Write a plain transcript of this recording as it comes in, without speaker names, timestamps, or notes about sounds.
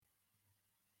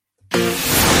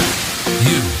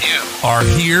are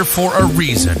here for a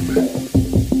reason.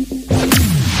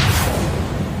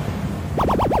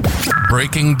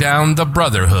 Breaking down the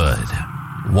brotherhood,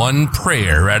 one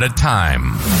prayer at a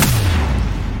time.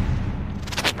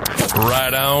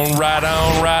 Right on, right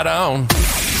on, right on.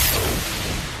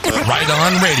 Right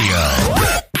On Radio.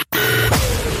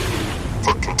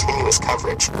 For continuous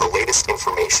coverage, the latest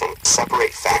information,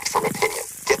 separate fact from opinion.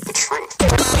 Get the truth.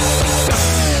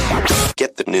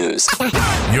 Get the news.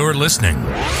 You're listening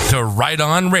to Right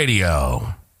On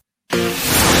Radio.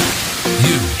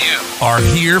 You are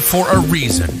here for a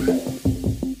reason.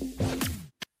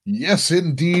 Yes,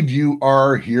 indeed, you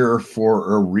are here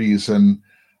for a reason.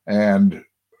 And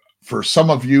for some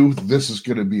of you, this is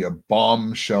going to be a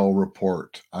bombshell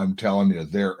report. I'm telling you,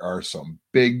 there are some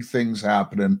big things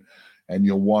happening, and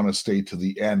you'll want to stay to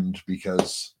the end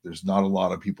because there's not a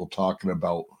lot of people talking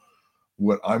about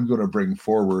what I'm going to bring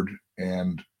forward.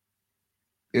 And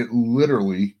it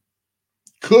literally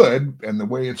could, and the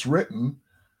way it's written,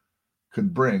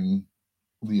 could bring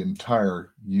the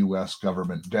entire U.S.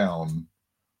 government down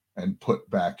and put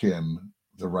back in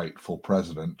the rightful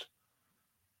president.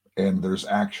 And there's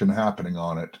action happening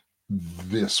on it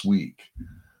this week.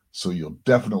 So you'll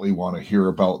definitely want to hear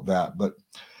about that. But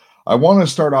I want to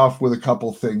start off with a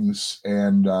couple things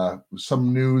and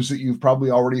some news that you've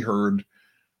probably already heard.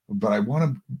 But I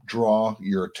want to draw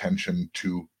your attention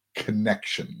to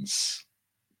connections.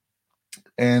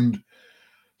 And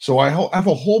so I have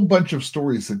a whole bunch of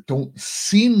stories that don't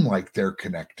seem like they're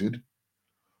connected,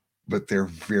 but they're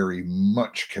very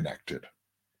much connected.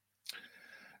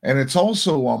 And it's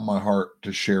also on my heart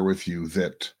to share with you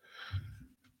that,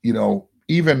 you know,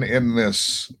 even in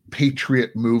this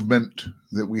patriot movement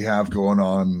that we have going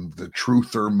on, the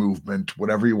truther movement,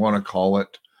 whatever you want to call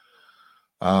it,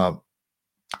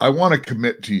 I want to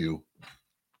commit to you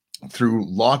through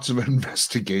lots of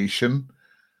investigation,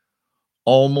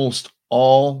 almost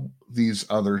all these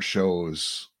other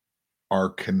shows are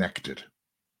connected.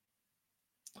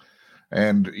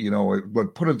 And, you know,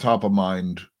 what put it top of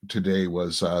mind today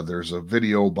was there's a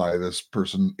video by this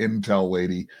person, Intel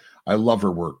lady. I love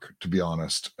her work, to be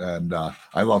honest. And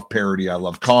I love parody. I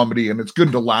love comedy. And it's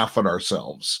good to laugh at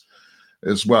ourselves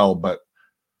as well. But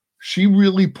she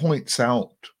really points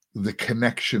out the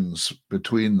connections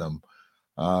between them.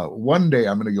 One day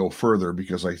I'm going to go further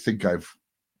because I think I've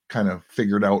kind of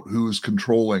figured out who's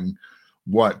controlling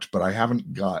what, but I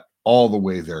haven't got all the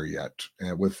way there yet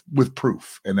with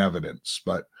proof and evidence,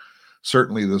 but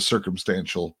certainly the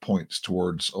circumstantial points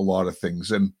towards a lot of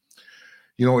things. And,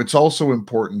 you know, it's also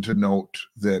important to note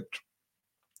that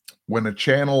when a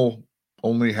channel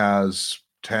only has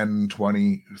 10,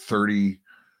 20, 30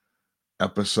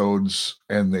 episodes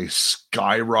and they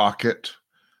skyrocket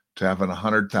to having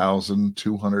 100,000,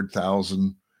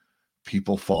 200,000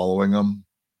 people following them,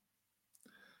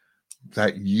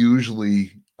 that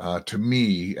usually to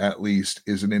me, at least,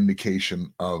 is an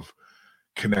indication of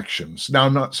connections. Now,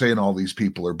 I'm not saying all these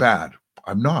people are bad.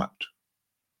 I'm not.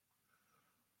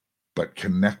 But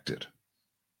connected.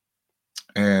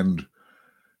 And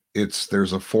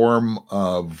there's a form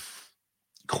of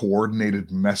coordinated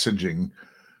messaging,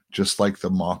 just like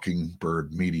the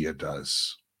Mockingbird media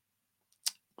does.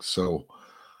 So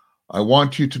I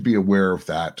want you to be aware of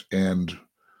that. And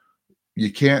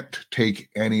you can't take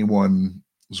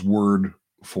anyone's word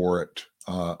for it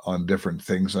on different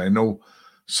things. I know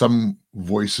some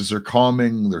voices are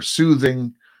calming, they're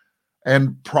soothing,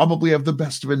 and probably have the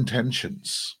best of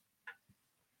intentions.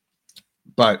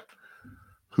 But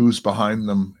who's behind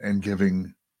them and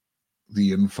giving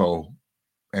the info,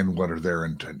 and what are their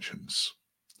intentions?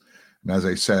 And as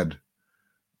I said,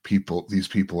 these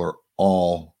people are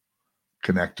all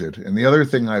connected. And the other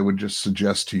thing I would just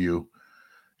suggest to you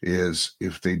is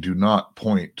if they do not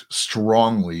point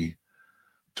strongly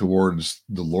towards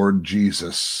the Lord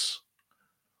Jesus,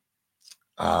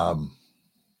 they're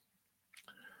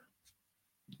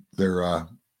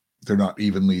not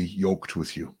evenly yoked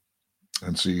with you.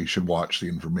 And so you should watch the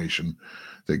information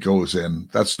that goes in.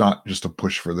 That's not just a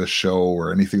push for this show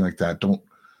or anything like that.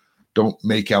 Don't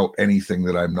make out anything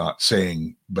that I'm not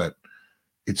saying, but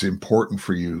it's important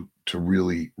for you to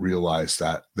really realize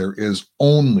that there is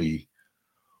only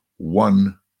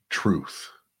one truth.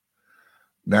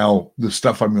 Now, the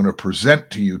stuff I'm going to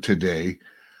present to you today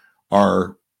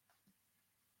are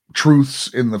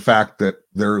truths in the fact that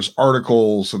there's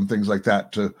articles and things like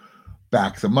that to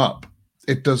back them up.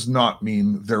 It does not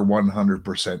mean they're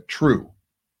 100% true.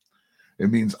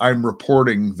 It means I'm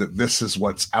reporting that this is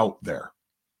what's out there.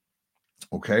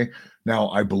 Okay? Now,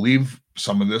 I believe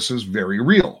some of this is very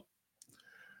real.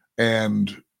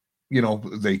 And, you know,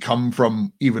 they come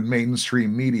from even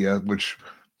mainstream media, which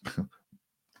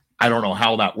I don't know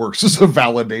how that works as a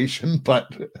validation,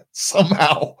 but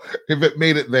somehow if it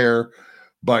made it there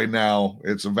by now,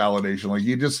 it's a validation. Like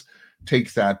you just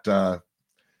take that, that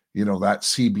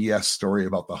CBS story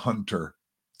about the Hunter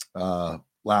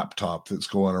laptop that's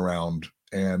going around,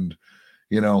 and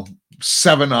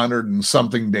 700 and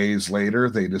something days later,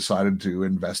 they decided to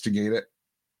investigate it.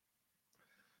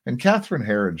 And Catherine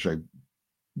Herridge, I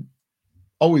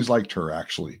always liked her,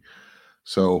 actually.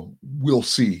 So we'll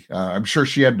see. I'm sure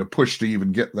she had to push to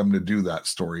even get them to do that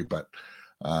story, but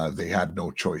they had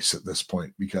no choice at this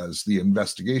point because the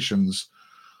investigations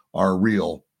are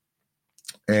real.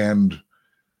 And,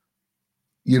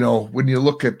 when you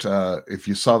look at, if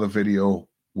you saw the video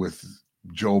with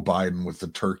Joe Biden with the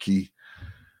turkey,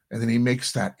 and then he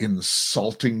makes that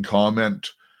insulting comment,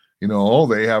 they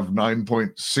have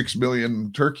 9.6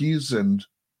 million turkeys. And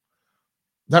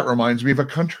that reminds me of a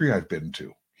country I've been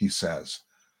to, he says.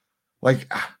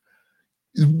 Like,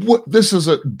 what? This is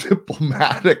a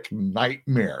diplomatic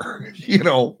nightmare.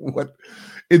 What?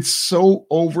 It's so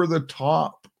over the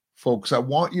top, folks. I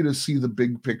want you to see the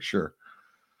big picture.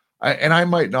 I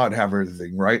might not have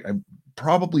everything right. I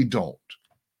probably don't.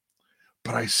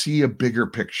 But I see a bigger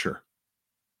picture.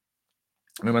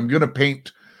 And I'm going to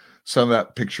paint some of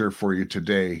that picture for you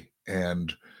today.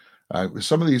 And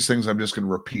some of these things I'm just going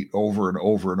to repeat over and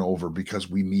over and over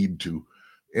because we need to.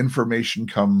 Information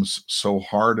comes so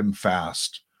hard and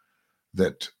fast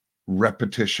that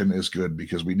repetition is good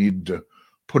because we need to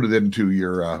put it into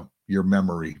your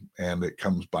memory, and it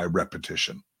comes by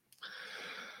repetition.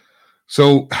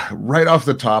 So right off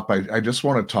the top, I just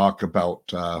want to talk about,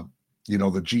 the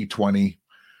G20.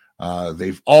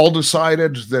 They've all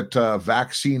decided that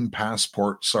vaccine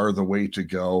passports are the way to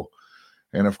go.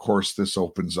 And of course, this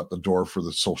opens up the door for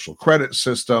the social credit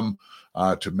system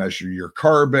to measure your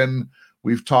carbon.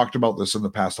 We've talked about this in the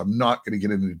past. I'm not going to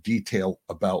get into detail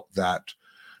about that,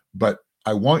 but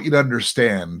I want you to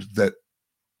understand that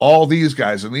all these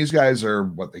guys, and these guys are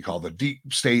what they call the deep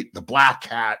state, the black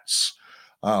hats,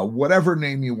 whatever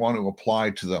name you want to apply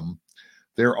to them,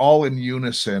 they're all in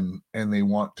unison and they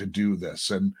want to do this.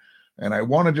 And I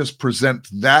want to just present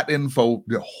that info,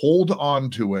 hold on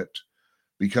to it,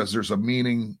 because there's a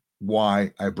meaning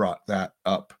why I brought that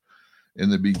up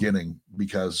in the beginning,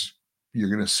 because you're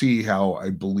going to see how I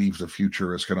believe the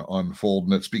future is going to unfold,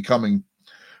 and it's becoming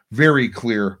very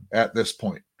clear at this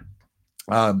point.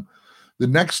 The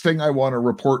next thing I want to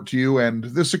report to you, and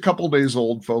this is a couple days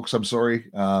old, folks. I'm sorry.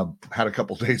 Had a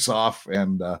couple days off,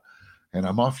 and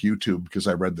I'm off YouTube because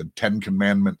I read the 10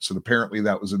 Commandments, and apparently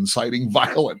that was inciting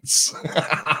violence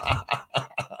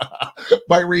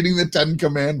by reading the 10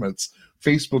 Commandments.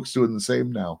 Facebook's doing the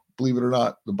same now. Believe it or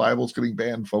not, the Bible's getting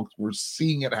banned, folks. We're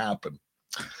seeing it happen.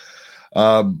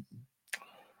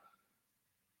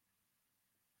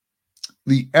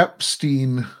 The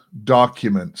Epstein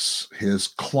documents, his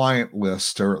client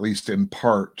list, or at least in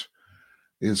part,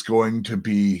 is going to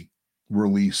be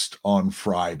released on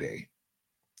Friday.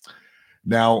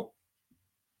 Now,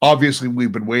 obviously,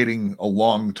 we've been waiting a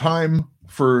long time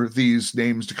for these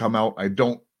names to come out. I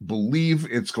don't believe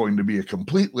it's going to be a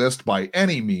complete list by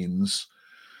any means,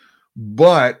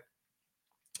 but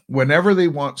whenever they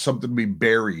want something to be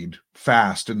buried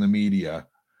fast in the media,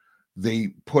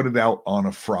 they put it out on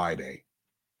a Friday.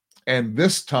 And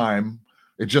this time,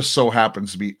 it just so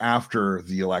happens to be after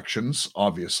the elections,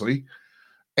 obviously,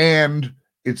 and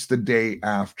it's the day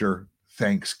after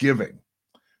Thanksgiving.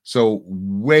 So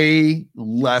way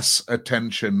less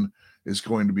attention is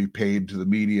going to be paid to the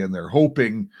media, and they're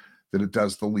hoping that it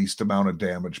does the least amount of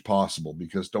damage possible,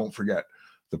 because don't forget,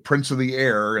 the prince of the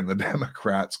air and the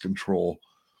Democrats control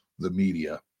the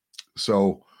media.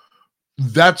 So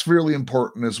that's really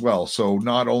important as well. So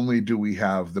not only do we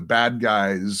have the bad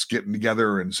guys getting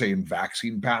together and saying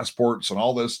vaccine passports and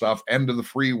all this stuff, end of the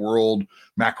free world,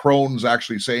 Macron's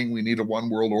actually saying we need a one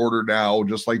world order now,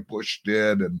 just like Bush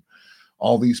did, and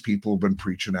all these people have been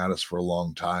preaching at us for a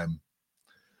long time.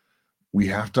 We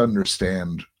have to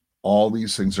understand all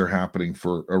these things are happening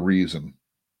for a reason.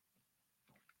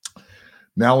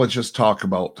 Now let's just talk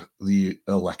about the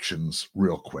elections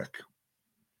real quick.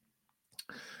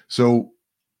 So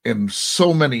in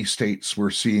so many states, we're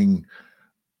seeing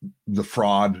the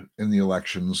fraud in the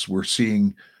elections. We're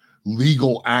seeing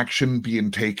legal action being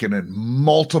taken in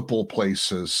multiple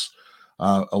places,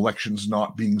 elections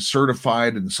not being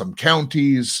certified in some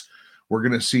counties. We're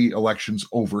going to see elections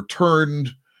overturned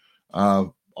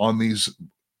on these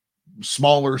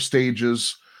smaller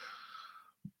stages.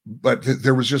 But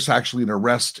there was just actually an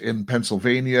arrest in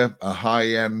Pennsylvania. A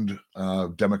high-end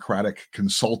Democratic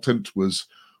consultant was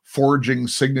forging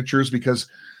signatures because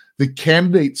The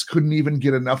candidates couldn't even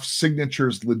get enough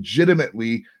signatures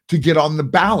legitimately to get on the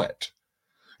ballot.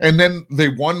 And then they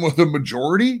won with a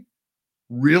majority?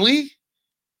 Really?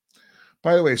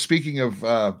 By the way, speaking of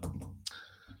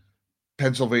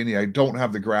Pennsylvania, I don't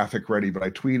have the graphic ready, but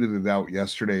I tweeted it out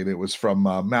yesterday, and it was from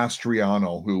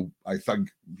Mastriano, who I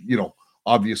think,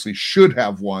 obviously should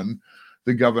have won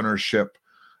the governorship.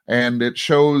 And it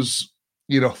shows,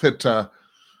 that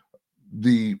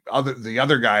the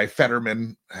other guy,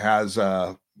 Fetterman, has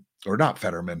or not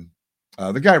Fetterman,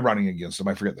 the guy running against him,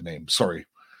 I forget the name, sorry,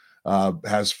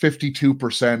 has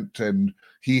 52%, and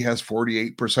he has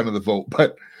 48% of the vote,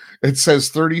 but it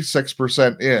says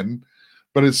 36% in,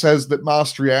 but it says that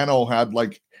Mastriano had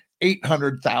like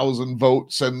 800,000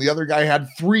 votes and the other guy had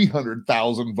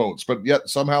 300,000 votes, but yet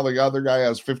somehow the other guy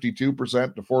has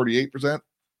 52% to 48%.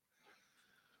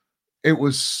 It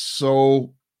was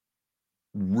so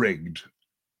rigged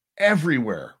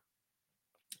everywhere,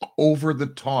 over the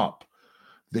top.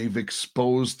 They've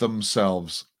exposed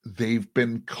themselves. They've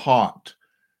been caught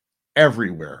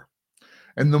everywhere.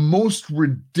 And the most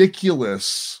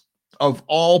ridiculous of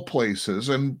all places,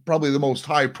 and probably the most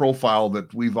high profile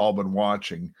that we've all been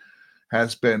watching,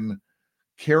 has been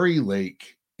Kari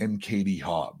Lake and Katie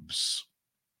Hobbs.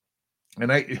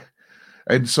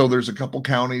 And so there's a couple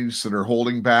counties that are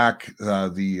holding back.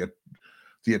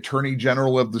 The attorney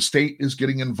general of the state is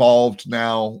getting involved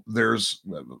now. There's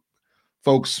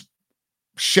folks,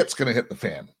 shit's going to hit the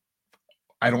fan.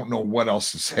 I don't know what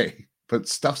else to say, but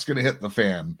stuff's going to hit the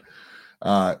fan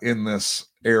in this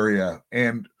area.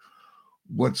 And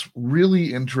what's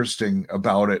really interesting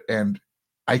about it, and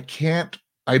I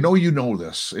know you know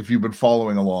this if you've been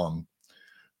following along,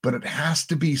 but it has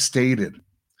to be stated.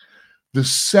 The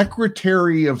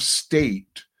Secretary of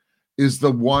State is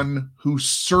the one who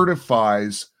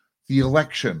certifies the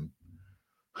election.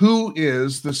 Who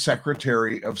is the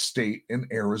Secretary of State in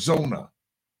Arizona?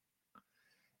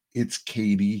 It's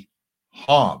Katie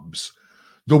Hobbs,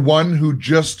 the one who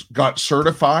just got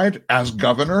certified as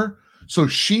governor. So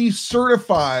she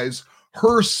certifies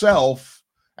herself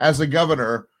as a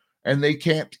governor, and they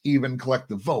can't even collect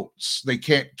the votes. They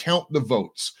can't count the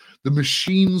votes. The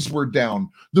machines were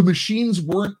down. The machines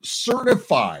weren't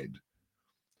certified.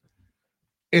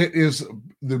 It is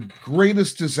the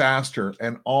greatest disaster,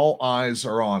 and all eyes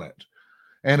are on it.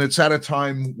 And it's at a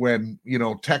time when,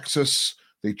 Texas,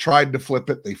 they tried to flip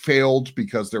it. They failed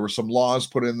because there were some laws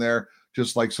put in there,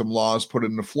 just like some laws put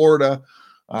into Florida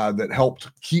that helped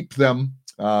keep them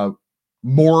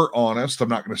more honest. I'm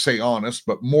not going to say honest,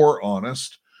 but more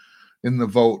honest in the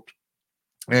vote.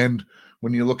 And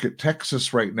when you look at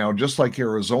Texas right now, just like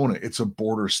Arizona, it's a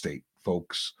border state,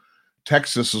 folks.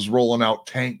 Texas is rolling out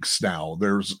tanks now.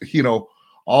 There's,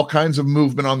 all kinds of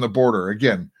movement on the border.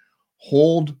 Again,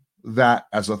 hold that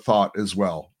as a thought as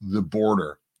well. The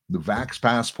border, the vax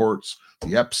passports,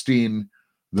 the Epstein,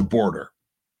 the border.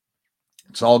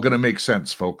 It's all going to make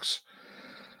sense, folks.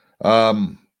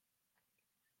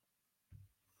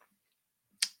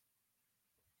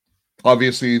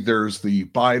 Obviously, there's the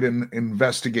Biden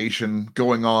investigation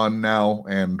going on now,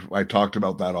 and I talked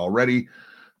about that already,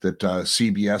 that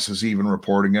CBS is even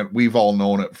reporting it. We've all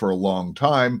known it for a long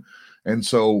time. And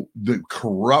so the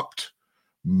corrupt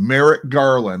Merrick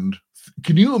Garland,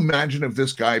 can you imagine if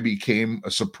this guy became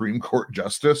a Supreme Court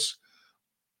justice?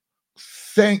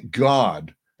 Thank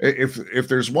God. If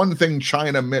there's one thing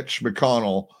China Mitch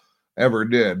McConnell ever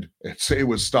did, it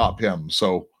was stop him.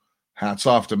 So hats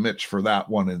off to Mitch for that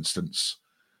one instance.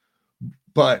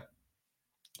 But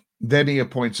then he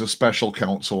appoints a special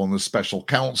counsel, and the special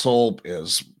counsel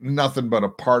is nothing but a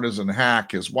partisan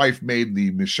hack. His wife made the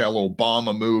Michelle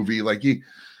Obama movie. Like, you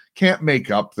can't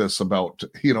make up this about,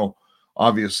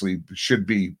 obviously should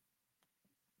be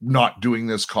not doing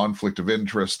this, conflict of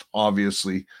interest,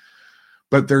 obviously,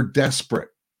 but they're desperate.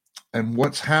 And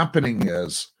what's happening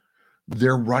is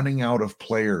they're running out of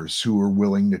players who are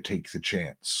willing to take the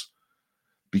chance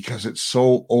because it's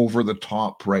so over the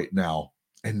top right now,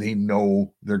 and they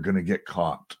know they're going to get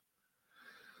caught.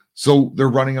 So they're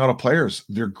running out of players.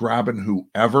 They're grabbing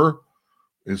whoever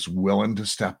is willing to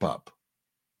step up.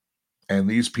 And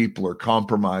these people are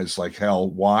compromised like hell.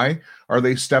 Why are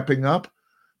they stepping up?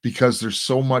 Because there's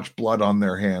so much blood on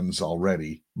their hands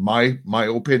already. My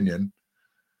opinion.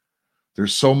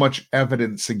 There's so much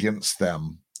evidence against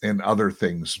them and other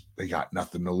things. They got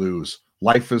nothing to lose.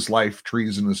 Life is life.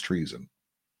 Treason is treason.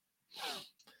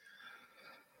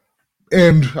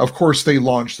 And of course, they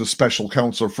launched the special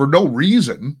counsel for no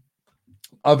reason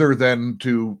other than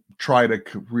to try to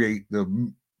create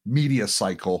the media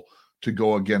cycle to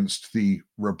go against the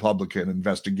Republican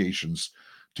investigations,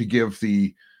 to give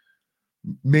the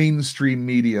mainstream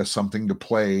media something to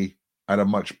play at a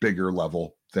much bigger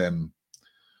level than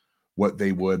what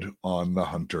they would on the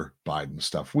Hunter Biden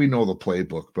stuff. We know the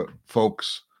playbook, but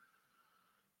folks,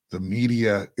 the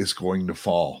media is going to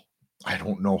fall. I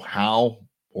don't know how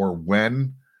or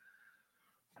when,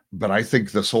 but I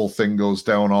think this whole thing goes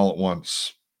down all at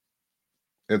once.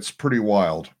 It's pretty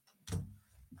wild.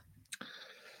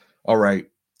 All right.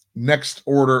 Next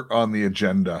order on the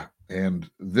agenda. And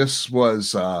this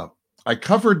was, I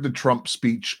covered the Trump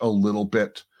speech a little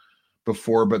bit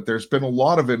before, but there's been a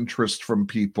lot of interest from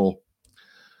people.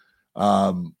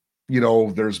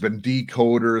 There's been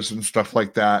decoders and stuff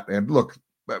like that. And look,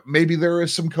 maybe there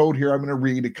is some code here. I'm going to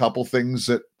read a couple things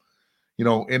that,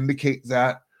 indicate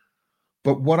that.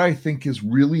 But what I think is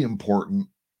really important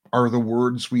are the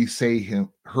words we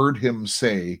heard him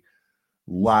say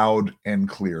loud and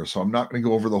clear. So I'm not going to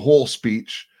go over the whole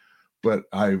speech, but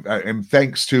and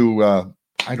thanks to,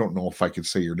 I don't know if I could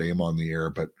say your name on the air,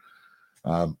 but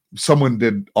someone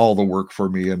did all the work for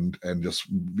me and just,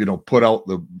 put out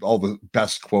all the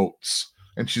best quotes.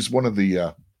 And she's one of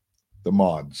the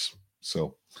mods.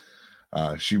 So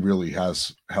she really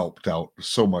has helped out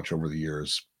so much over the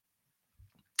years.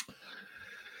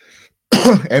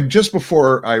 And just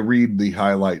before I read the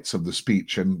highlights of the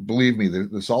speech, and believe me,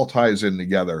 this all ties in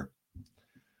together,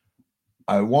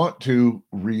 I want to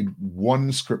read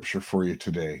one scripture for you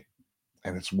today,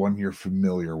 and it's one you're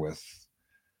familiar with,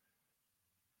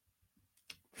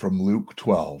 from Luke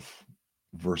 12,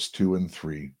 verse 2 and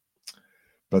 3.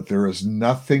 But there is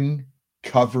nothing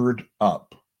covered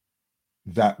up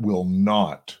that will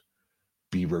not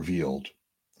be revealed,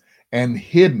 and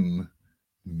hidden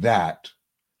that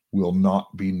will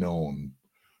not be known.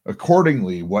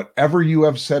 Accordingly, whatever you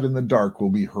have said in the dark will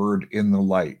be heard in the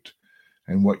light,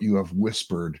 and what you have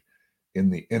whispered in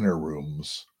the inner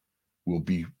rooms will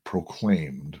be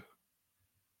proclaimed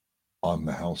on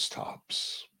the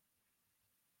housetops.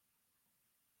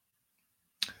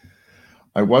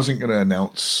 I wasn't going to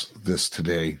announce this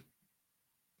today,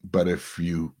 but if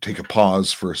you take a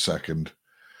pause for a second,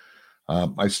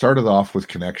 I started off with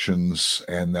connections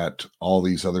and that all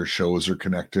these other shows are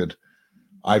connected.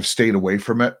 I've stayed away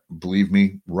from it. Believe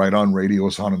me, Right On Radio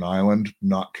is on an island,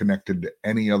 not connected to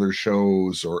any other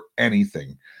shows or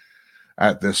anything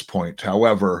at this point.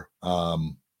 However, I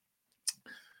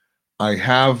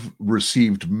have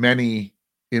received many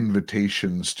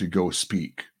invitations to go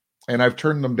speak, and I've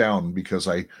turned them down because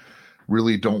I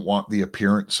really don't want the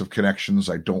appearance of connections.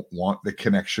 I don't want the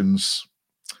connections.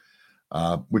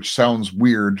 Which sounds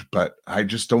weird, but I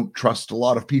just don't trust a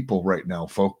lot of people right now,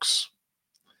 folks.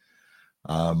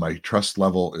 My trust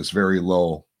level is very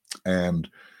low. And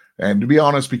to be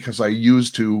honest, because I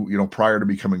used to, prior to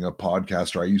becoming a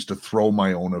podcaster, I used to throw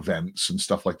my own events and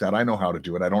stuff like that. I know how to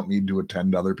do it. I don't need to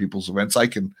attend other people's events. I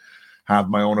can have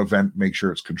my own event, make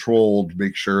sure it's controlled,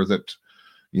 make sure that,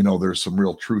 there's some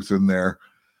real truth in there.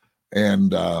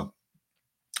 And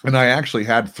I actually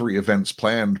had 3 events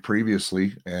planned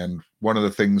previously. And one of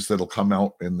the things that'll come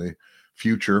out in the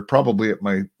future, probably at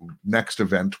my next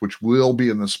event, which will be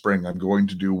in the spring, I'm going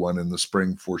to do one in the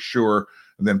spring for sure.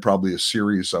 And then probably a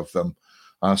series of them,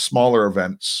 smaller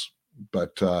events,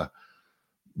 but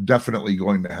definitely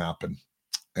going to happen.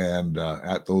 And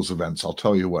at those events, I'll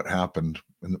tell you what happened.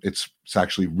 And it's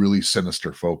actually really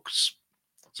sinister, folks.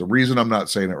 It's a reason I'm not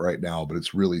saying it right now, but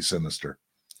it's really sinister.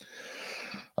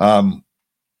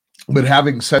 But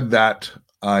having said that,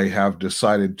 I have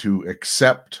decided to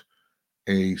accept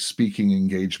a speaking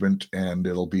engagement, and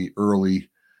it'll be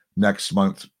early next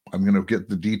month. I'm going to get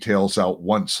the details out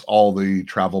once all the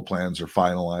travel plans are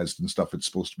finalized and stuff. It's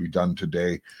supposed to be done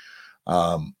today.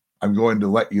 I'm going to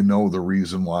let you know the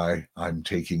reason why I'm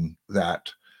taking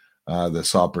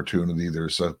this opportunity.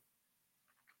 There's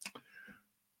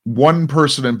one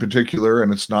person in particular,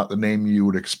 and it's not the name you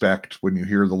would expect when you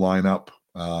hear the lineup.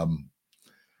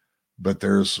 But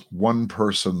there's one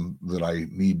person that I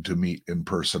need to meet in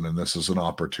person, and this is an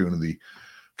opportunity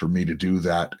for me to do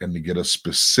that and to get a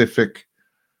specific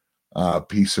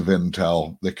piece of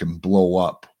intel that can blow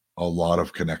up a lot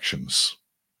of connections.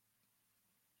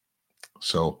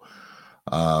 So,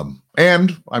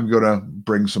 and I'm going to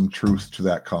bring some truth to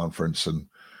that conference and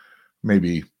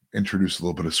maybe introduce a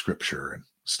little bit of scripture and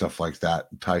stuff like that,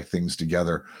 tie things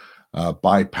together,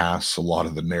 bypass a lot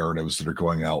of the narratives that are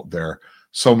going out there.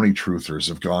 So many truthers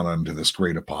have gone onto this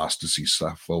great apostasy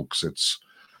stuff, folks. It's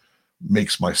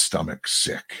makes my stomach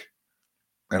sick,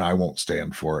 and I won't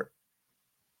stand for it.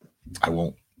 I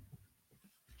won't.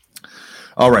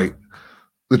 All right.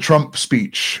 The Trump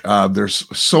speech.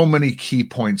 There's so many key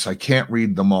points. I can't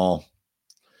read them all.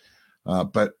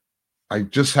 But I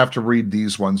just have to read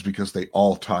these ones because they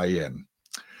all tie in.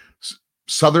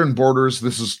 Southern borders,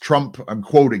 this is Trump, I'm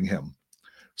quoting him.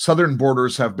 Southern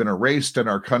borders have been erased and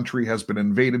our country has been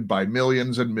invaded by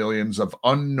millions and millions of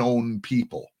unknown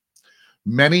people.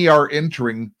 Many are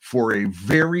entering for a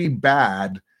very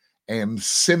bad and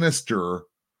sinister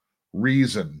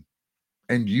reason,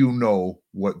 and you know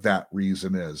what that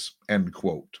reason is, end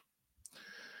quote.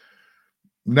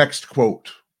 Next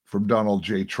quote from Donald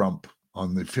J. Trump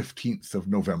on the 15th of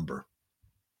November.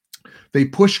 They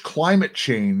push climate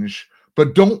change,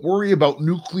 but don't worry about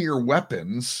nuclear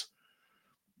weapons.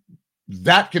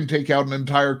 That can take out an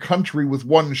entire country with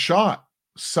one shot.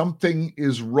 Something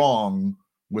is wrong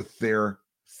with their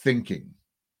thinking.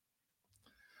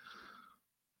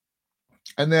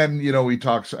 And then, he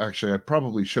talks, actually, I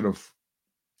probably should have,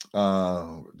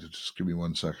 just give me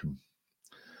 1 second.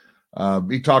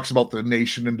 He talks about the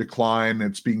nation in decline.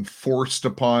 It's being forced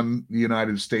upon the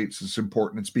United States. It's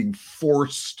important. It's being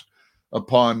forced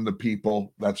upon the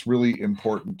people. That's really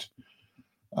important.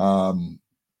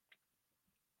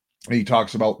 He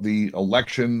talks about the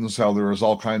elections, how there is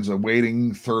all kinds of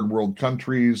waiting third world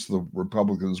countries. The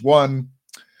Republicans won.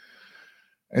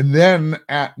 And then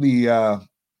at the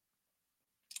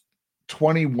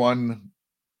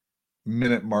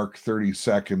 21-minute mark, 30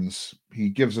 seconds, he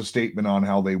gives a statement on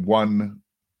how they won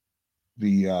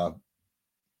the, well,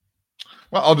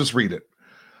 I'll just read it.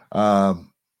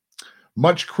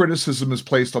 Much criticism is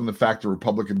placed on the fact the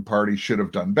Republican Party should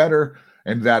have done better,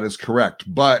 and that is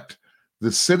correct. But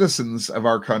the citizens of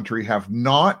our country have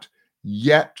not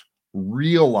yet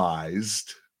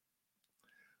realized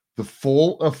the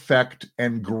full effect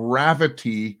and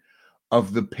gravity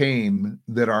of the pain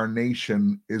that our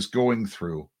nation is going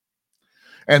through.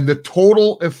 And the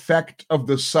total effect of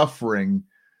the suffering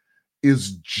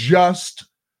is just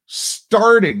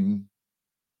starting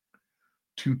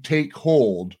to take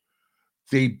hold.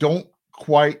 They don't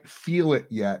quite feel it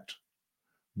yet,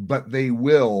 but they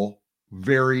will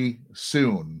very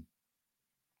soon.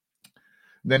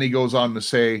 Then he goes on to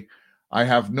say, I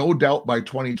have no doubt by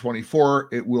 2024,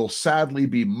 it will sadly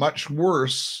be much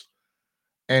worse,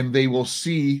 and they will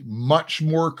see much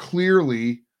more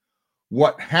clearly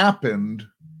what happened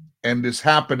and is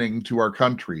happening to our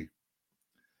country.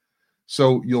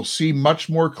 So you'll see much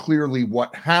more clearly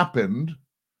what happened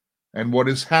and what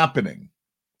is happening.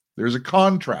 There's a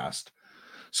contrast.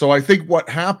 So I think what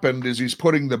happened is he's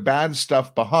putting the bad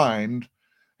stuff behind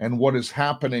and what is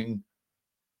happening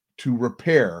to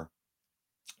repair.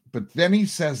 But then he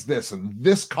says this, and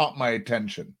this caught my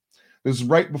attention. This is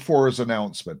right before his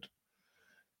announcement.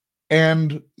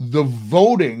 And the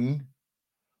voting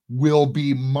will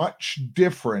be much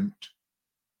different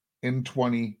in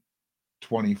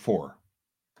 2024.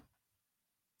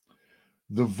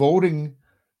 The voting,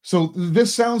 so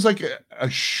this sounds like a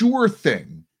sure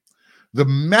thing. The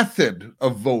method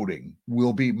of voting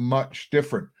will be much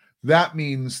different. That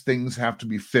means things have to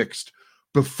be fixed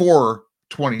before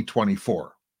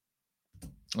 2024.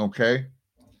 Okay?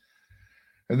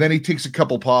 And then he takes a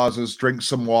couple pauses, drinks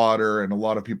some water, and a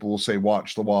lot of people will say,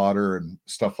 watch the water and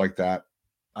stuff like that.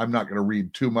 I'm not going to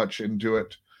read too much into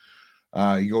it.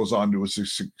 He goes on to a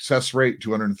success rate,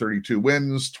 232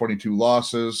 wins, 22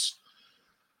 losses.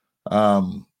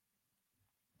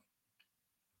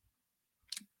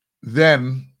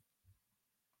 Then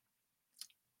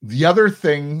the other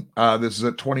thing, this is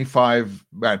at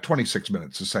 26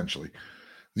 minutes, essentially.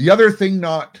 The other thing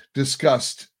not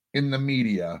discussed in the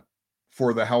media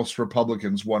for the House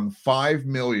Republicans won $5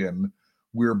 million.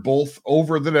 We're both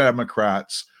over the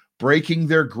Democrats. Breaking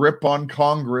their grip on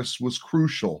Congress was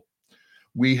crucial.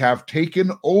 We have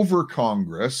taken over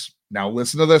Congress. Now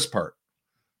listen to this part.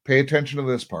 Pay attention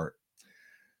to this part.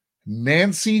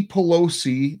 Nancy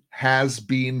Pelosi has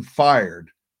been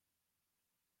fired.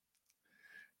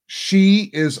 She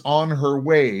is on her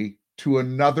way to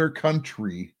another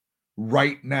country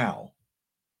right now.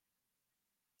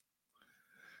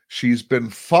 She's been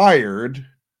fired.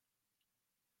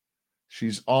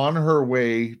 She's on her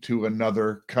way to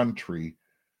another country.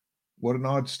 What an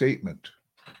odd statement.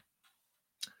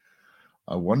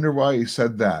 I wonder why he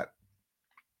said that.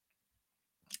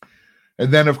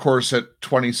 And then, of course, at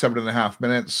 27 and a half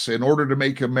minutes, in order to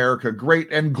make America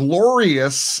great and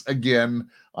glorious again,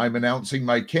 I'm announcing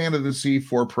my candidacy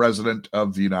for president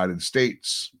of the United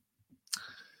States.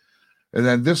 And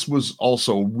then this was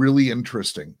also really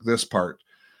interesting, this part.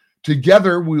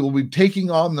 Together, we will be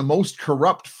taking on the most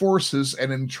corrupt forces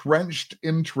and entrenched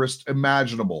interest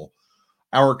imaginable.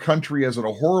 Our country is in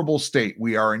a horrible state.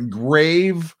 We are in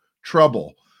grave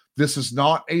trouble. This is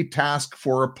not a task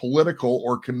for a political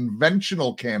or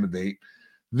conventional candidate.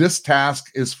 This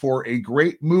task is for a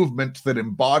great movement that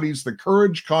embodies the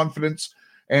courage, confidence,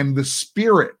 and the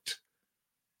spirit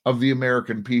of the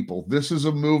American people. This is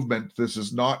a movement. This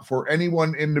is not for any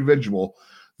one individual.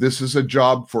 This is a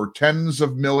job for tens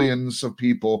of millions of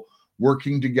people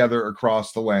working together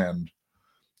across the land.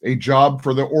 A job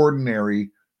for the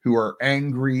ordinary who are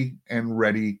angry and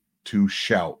ready to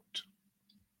shout.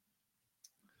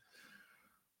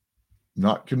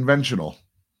 Not conventional.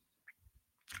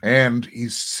 And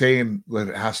he's saying that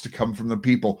it has to come from the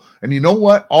people. And you know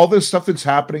what? All this stuff that's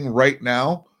happening right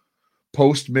now,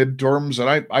 post midterms,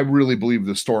 and I really believe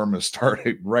the storm is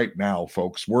starting right now,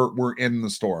 folks. We're in the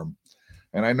storm.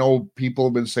 And I know people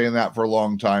have been saying that for a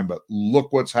long time, but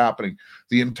look what's happening.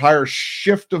 The entire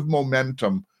shift of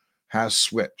momentum has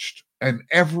switched. And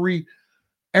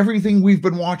everything we've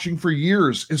been watching for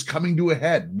years is coming to a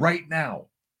head right now.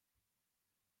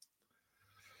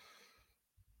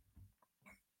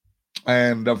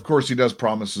 And of course, he does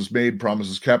promises made,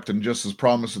 promises kept. And just as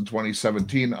promised in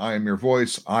 2017, I am your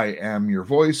voice. I am your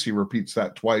voice. He repeats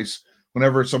that twice.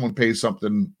 Whenever someone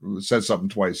says something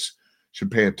twice, should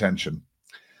pay attention.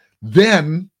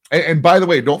 Then, and by the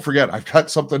way, don't forget, I've got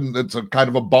something that's a kind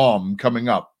of a bomb coming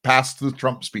up past the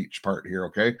Trump speech part here,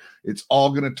 okay? It's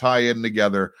all going to tie in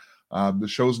together. The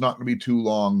show's not going to be too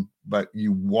long, but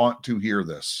you want to hear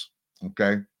this,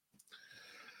 okay?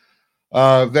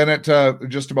 Then at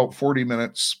just about 40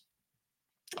 minutes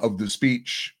of the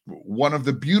speech, one of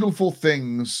the beautiful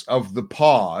things of the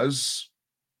pause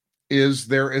is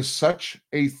there is such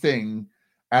a thing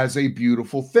as a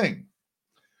beautiful thing.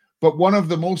 But one of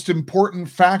the most important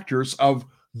factors of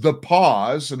the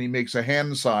pause, and he makes a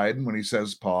hand sign when he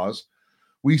says pause,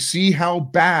 we see how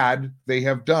bad they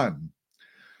have done.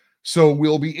 So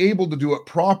we'll be able to do it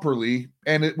properly,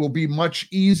 and it will be much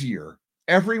easier.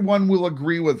 Everyone will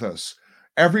agree with us.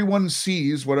 Everyone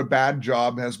sees what a bad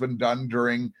job has been done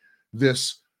during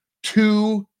this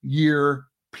 2-year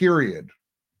period.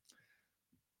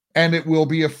 And it will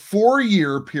be a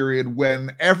 4-year period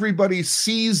when everybody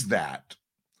sees that.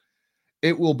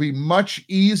 It will be much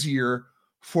easier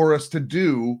for us to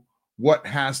do what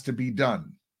has to be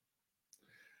done.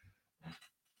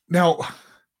 Now,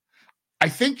 I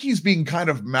think he's being kind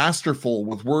of masterful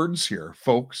with words here,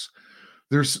 folks.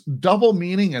 There's double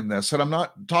meaning in this, and I'm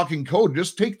not talking code.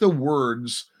 Just take the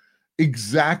words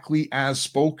exactly as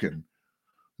spoken.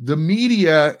 The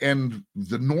media and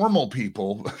the normal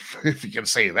people, if you can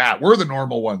say that, we're the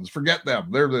normal ones. Forget them.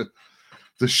 They're the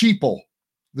sheeple.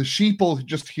 The sheeple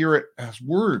just hear it as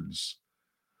words.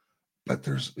 But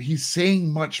he's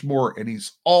saying much more, and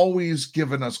he's always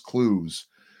given us clues.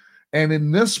 And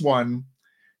in this one,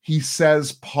 he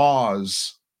says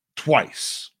pause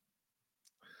twice.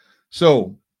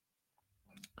 So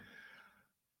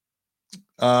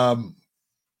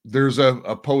there's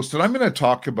a post, and I'm going to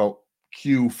talk about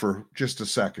Q for just a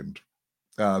second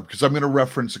because I'm going to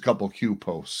reference a couple Q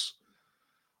posts.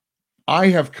 I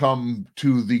have come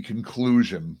to the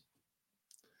conclusion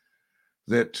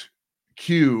that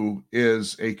Q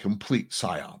is a complete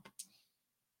psyop.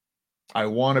 I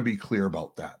want to be clear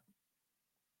about that.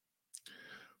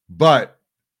 But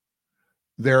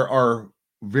there are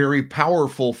very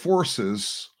powerful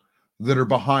forces that are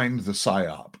behind the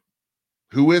psyop.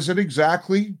 Who is it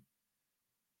exactly?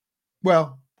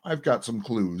 Well, I've got some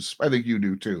clues. I think you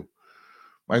do too.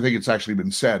 I think it's actually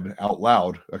been said out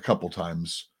loud a couple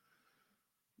times.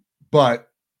 But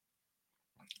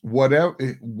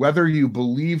whether you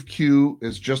believe Q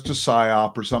is just a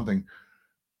psyop or something,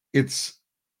 it's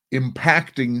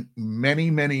impacting many,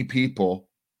 many people.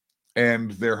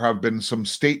 And there have been some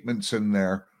statements in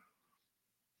there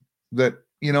that,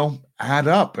 add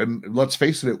up. And let's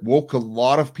face it woke a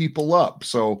lot of people up.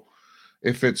 So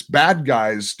if it's bad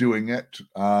guys doing it,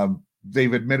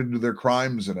 they've admitted to their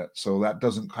crimes in it. So that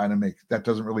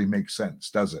doesn't really make sense,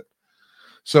 does it?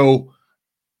 So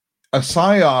a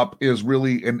psyop is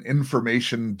really an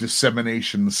information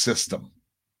dissemination system.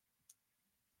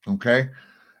 Okay?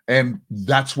 And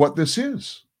that's what this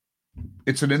is.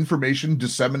 It's an information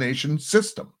dissemination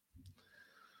system.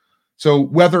 So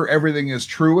whether everything is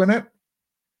true in it,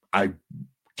 I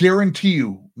guarantee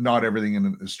you not everything in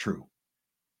it is true.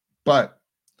 But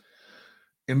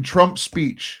in Trump's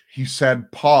speech, he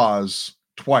said pause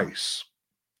twice.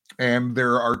 And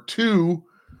there are two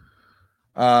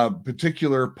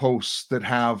particular posts that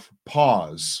have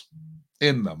pause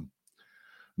in them.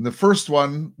 And the first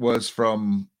one was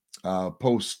from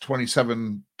post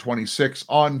 2726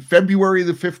 on February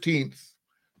the 15th,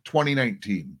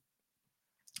 2019.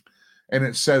 And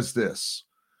it says this: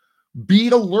 be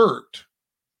alert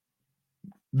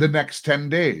the next 10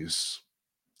 days.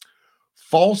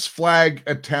 False flag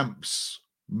attempts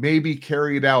may be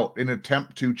carried out in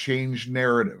attempt to change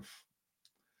narrative.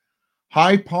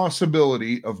 High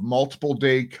possibility of multiple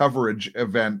day coverage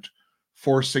event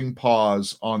forcing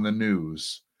pause on the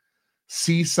news.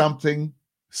 See something,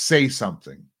 say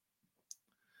something.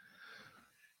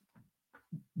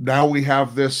 Now we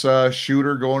have this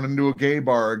shooter going into a gay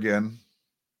bar again.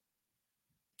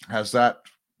 Has that?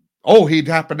 Oh, he'd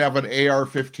happen to have an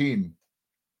AR-15.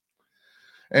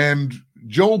 And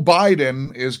Joe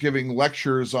Biden is giving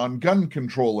lectures on gun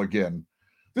control again.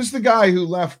 This is the guy who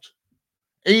left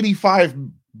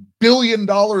 $85 billion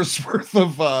worth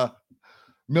of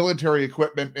military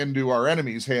equipment into our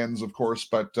enemy's hands, of course,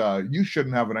 but you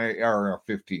shouldn't have an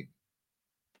AR-15.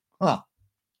 Huh.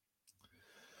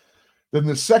 Then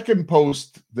the second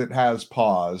post that has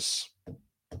pause,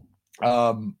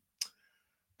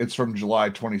 it's from July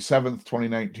 27th,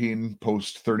 2019,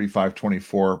 post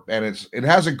 3524, and it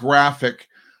has a graphic.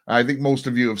 I think most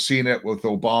of you have seen it with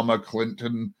Obama,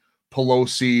 Clinton,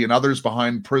 Pelosi, and others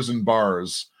behind prison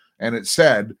bars. And it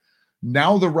said,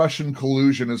 now the Russian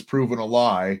collusion is proven a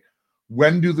lie.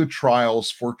 When do the trials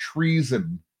for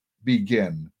treason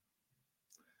begin?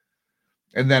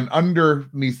 And then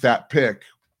underneath that pic,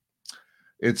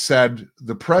 it said,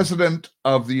 the president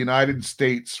of the United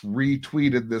States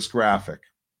retweeted this graphic.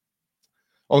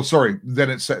 Oh, sorry. Then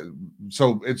it said,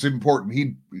 so it's important.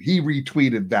 He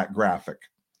retweeted that graphic.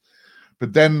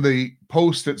 But then the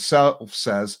post itself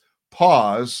says,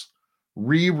 pause,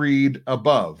 reread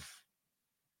above.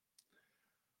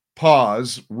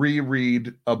 Pause,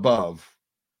 reread above.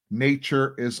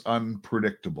 Nature is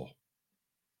unpredictable.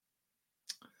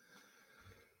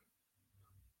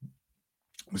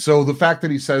 So the fact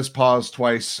that he says pause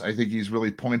twice, I think he's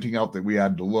really pointing out that we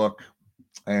had to look.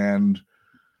 And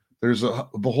there's a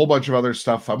whole bunch of other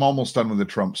stuff. I'm almost done with the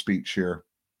Trump speech here.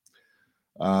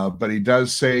 But he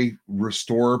does say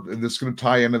restore, and this is going to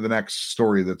tie into the next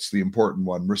story that's the important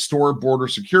one. Restore border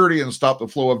security and stop the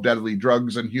flow of deadly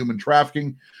drugs and human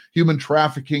trafficking. Human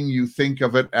trafficking, you think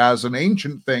of it as an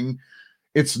ancient thing.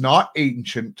 It's not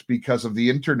ancient because of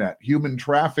the internet. Human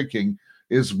trafficking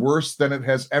is worse than it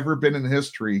has ever been in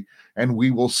history, and we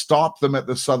will stop them at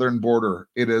the southern border.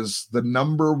 It is the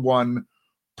number one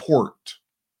port.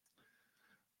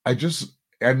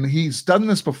 And he's done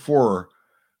this before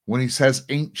when he says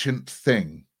ancient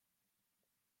thing.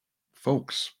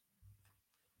 Folks,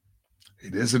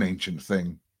 it is an ancient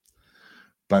thing,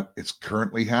 but it's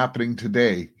currently happening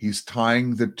today. He's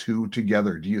tying the two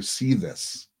together. Do you see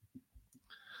this?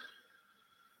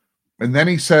 And then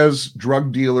he says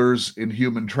drug dealers and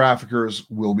human traffickers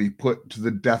will be put to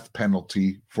the death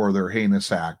penalty for their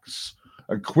heinous acts.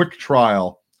 A quick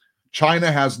trial.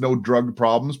 China has no drug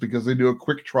problems because they do a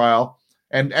quick trial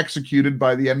and executed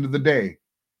by the end of the day.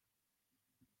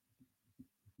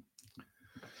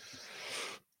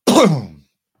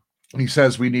 He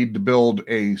says we need to build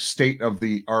a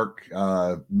state-of-the-art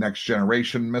next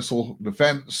generation missile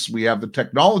defense. We have the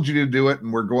technology to do it,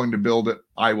 and we're going to build it.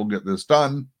 I will get this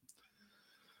done.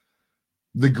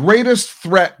 The greatest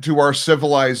threat to our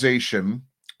civilization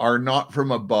are not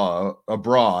from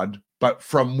abroad, but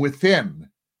from within.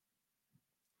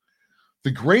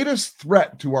 The greatest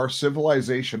threat to our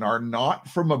civilization are not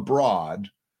from abroad,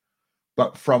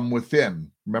 but from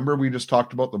within. Remember, we just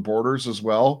talked about the borders as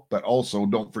well, but also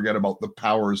don't forget about the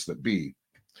powers that be.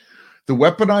 The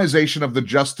weaponization of the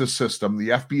justice system, the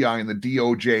FBI and the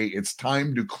DOJ, it's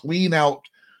time to clean out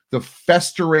the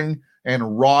festering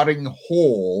and rotting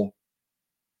hole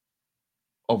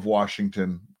of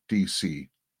Washington, D.C.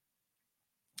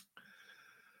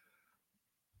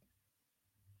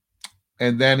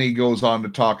 And then he goes on to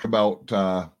talk about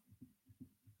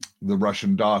the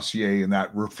Russian dossier, and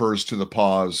that refers to the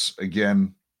pause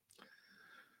again.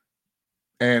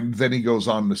 And then he goes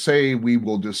on to say, we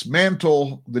will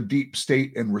dismantle the deep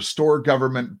state and restore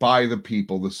government by the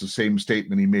people. This is the same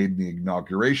statement he made in the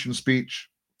inauguration speech.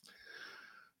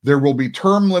 There will be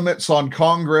term limits on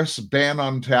Congress, ban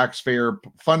on taxpayer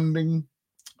funding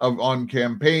on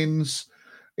campaigns,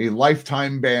 a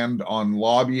lifetime ban on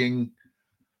lobbying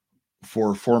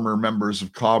for former members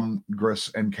of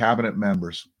Congress and cabinet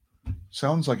members.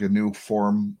 Sounds like a new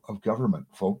form of government,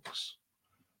 folks.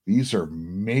 These are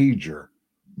major,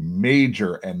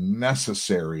 major and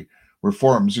necessary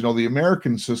reforms. You know, the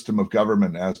American system of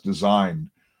government as designed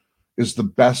is the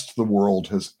best the world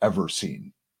has ever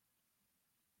seen.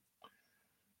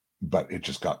 But it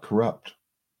just got corrupt.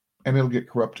 And it'll get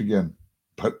corrupt again.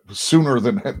 But sooner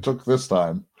than it took this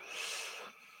time.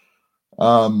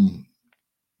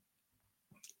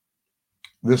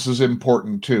 This is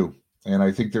important too. And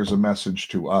I think there's a message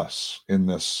to us in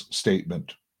this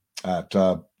statement. at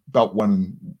about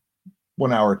 1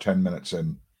 hour, 10 minutes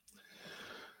in.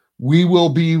 We will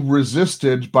be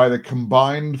resisted by the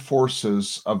combined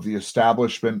forces of the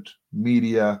establishment,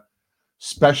 media,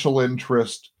 special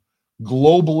interest,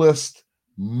 globalist,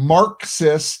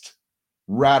 Marxist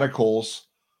radicals,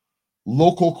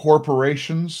 local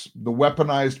corporations, the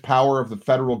weaponized power of the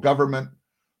federal government,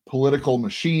 political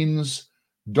machines,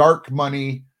 dark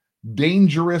money,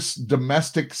 dangerous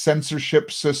domestic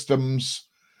censorship systems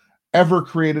ever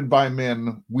created by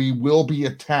men. We will be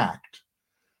attacked,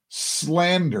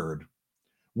 slandered.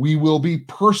 We will be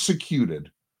persecuted.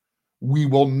 We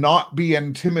will not be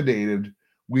intimidated.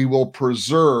 We will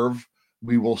preserve.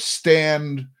 We will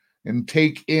stand and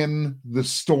take in the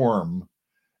storm,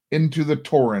 into the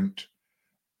torrent,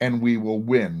 and we will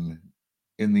win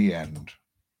in the end.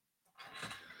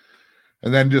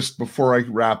 And then just before I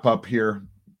wrap up here,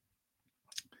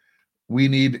 we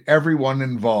need everyone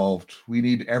involved. We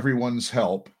need everyone's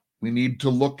help. We need to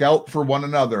look out for one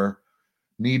another,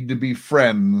 need to be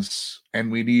friends,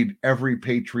 and we need every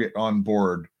patriot on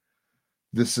board.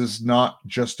 This is not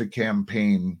just a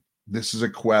campaign. This is a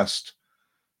quest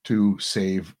to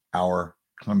save our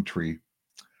country.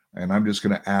 And I'm just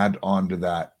going to add on to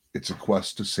that. It's a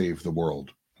quest to save the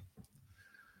world.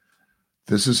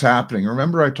 This is happening.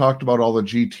 Remember, I talked about all the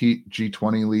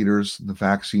G20 leaders, the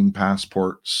vaccine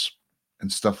passports,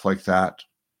 and stuff like that.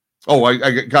 Oh,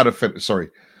 I got to fit. Sorry.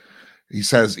 He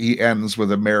says he ends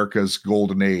with America's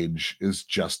golden age is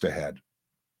just ahead.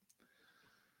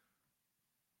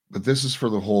 But this is for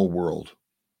the whole world.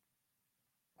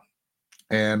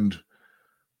 And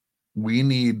we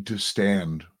need to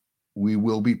stand. We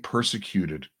will be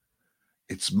persecuted.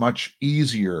 It's much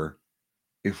easier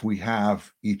if we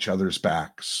have each other's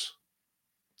backs.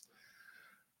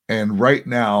 And right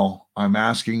now, I'm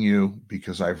asking you,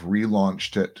 because I've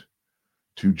relaunched it,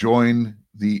 to join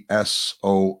the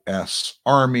SOS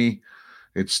Army.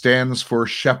 It stands for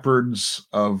Shepherds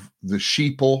of the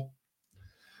Sheeple.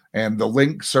 And the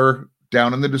links are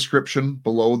down in the description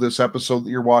below this episode that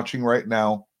you're watching right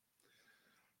now.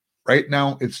 Right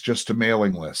now, it's just a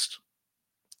mailing list.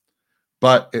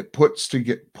 But it puts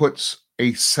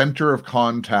a center of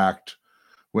contact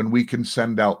when we can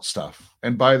send out stuff.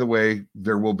 And by the way,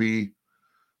 there will be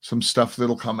some stuff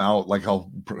that'll come out. Like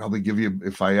I'll probably give you,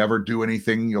 if I ever do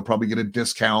anything, you'll probably get a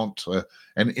discount,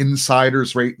 an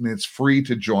insider's rate, and it's free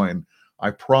to join.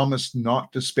 I promise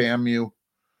not to spam you.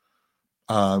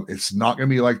 It's not going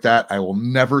to be like that. I will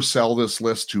never sell this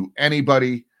list to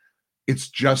anybody. It's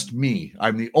just me.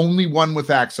 I'm the only one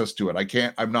with access to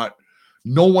it.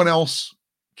 No one else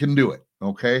can do it.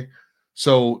 Okay.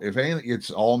 So if anything, it's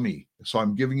all me. So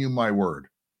I'm giving you my word.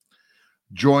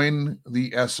 Join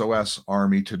the SOS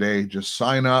Army today. Just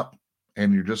sign up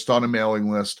and you're just on a mailing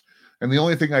list. And the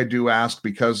only thing I do ask,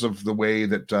 because of the way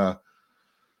that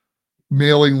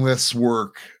mailing lists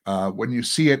work, when you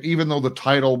see it, even though the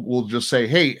title will just say,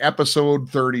 hey, episode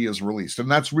 30 is released, and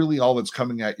that's really all that's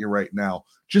coming at you right now,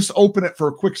 just open it for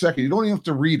a quick second. You don't even have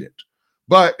to read it.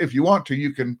 But if you want to,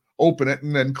 you can open it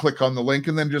and then click on the link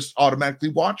and then just automatically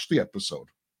watch the episode.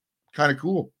 Kind of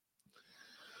cool.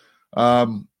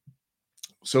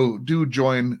 So do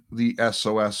join the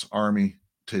SOS Army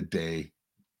today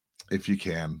if you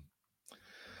can.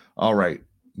 All right.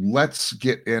 Let's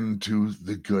get into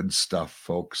the good stuff,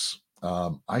 folks.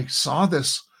 I saw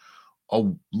this a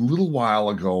little while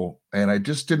ago, and I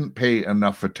just didn't pay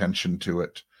enough attention to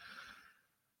it.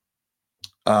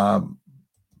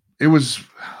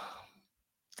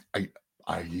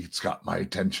 It's got my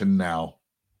attention now.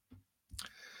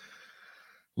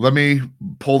 Let me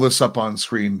pull this up on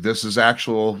screen. This is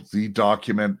the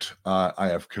document. I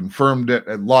have confirmed it,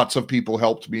 and lots of people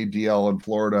helped me. DL in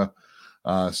Florida.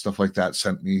 Stuff like that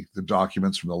sent me the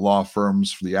documents from the law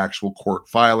firms for the actual court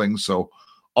filings. So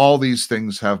all these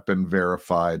things have been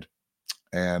verified,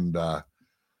 and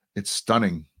it's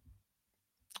stunning.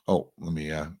 Oh,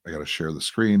 I got to share the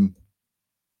screen.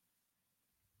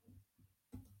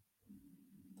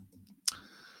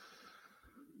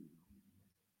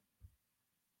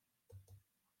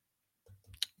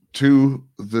 To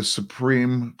the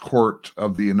Supreme Court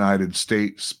of the United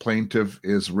States, plaintiff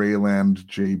is Rayland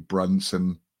J.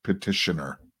 Brunson,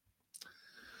 petitioner.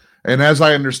 And as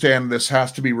I understand, this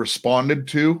has to be responded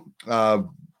to,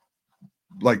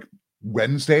 like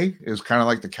Wednesday is kind of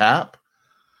like the cap.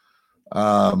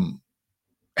 And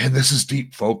this is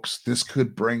deep, folks. This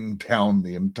could bring down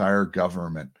the entire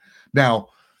government. Now,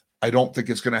 I don't think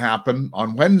it's going to happen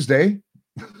on Wednesday.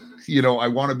 I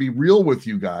want to be real with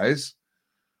you guys.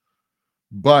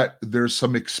 But there's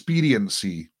some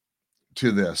expediency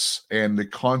to this, and the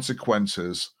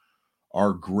consequences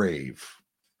are grave.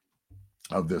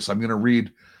 of this. I'm going to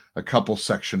read a couple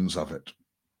sections of it.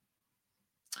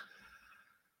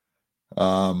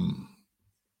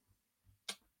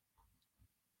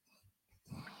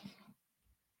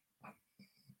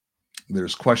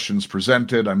 There's questions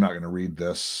presented. I'm not going to read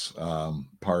this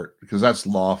part because that's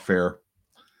lawfare.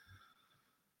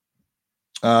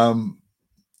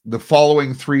 The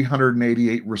following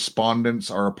 388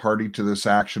 respondents are a party to this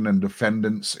action and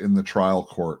defendants in the trial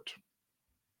court.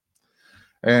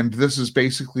 And this is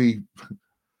basically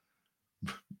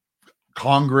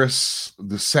Congress,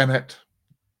 the Senate,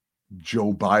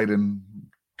 Joe Biden,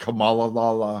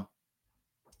 Kamala,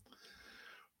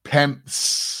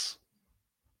 Pence,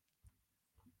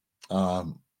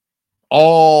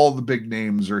 all the big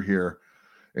names are here,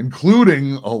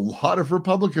 including a lot of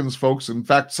Republicans, folks. In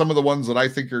fact, some of the ones that I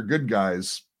think are good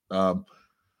guys.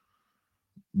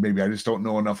 Maybe I just don't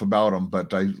know enough about them,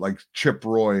 but I like Chip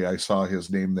Roy. I saw his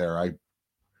name there. I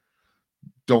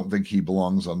don't think he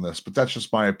belongs on this, but that's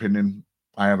just my opinion.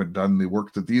 I haven't done the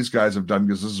work that these guys have done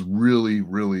because this is really,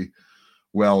 really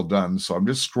well done. So I'm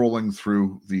just scrolling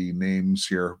through the names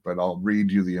here, but I'll read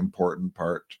you the important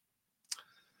part.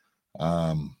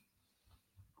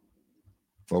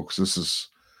 Folks, this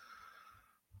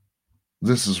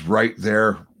is right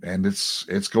there, and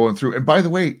it's going through. And by the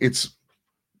way, it's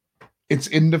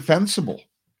indefensible,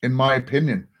 in my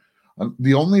opinion.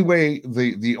 The only way,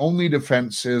 the only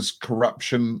defense is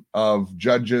corruption of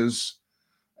judges,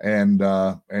 and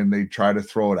they try to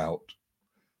throw it out,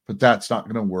 but that's not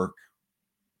going to work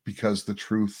because the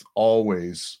truth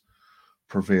always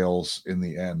prevails in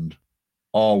the end,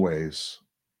 always.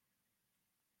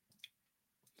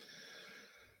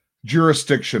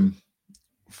 Jurisdiction.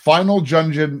 Final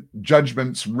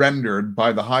judgments rendered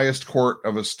by the highest court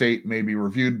of a state may be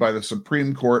reviewed by the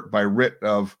Supreme Court by writ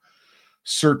of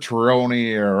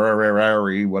certiorari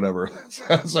or whatever.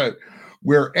 That's it.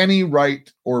 Where any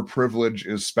right or privilege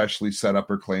is specially set up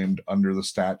or claimed under the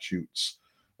statutes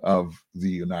of the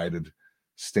United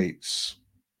States.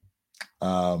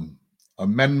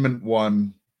 Amendment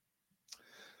 1.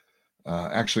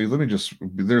 Actually,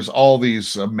 there's all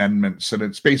these amendments, and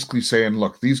it's basically saying,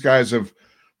 look, these guys have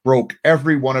broke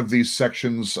every one of these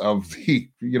sections of the,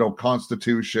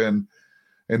 Constitution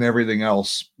and everything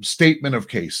else. Statement of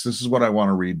case. This is what I want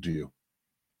to read to you.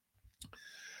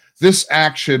 This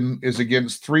action is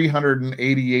against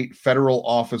 388 federal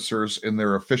officers in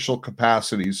their official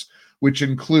capacities, which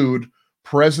include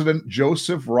President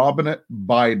Joseph Robinette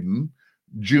Biden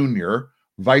Jr.,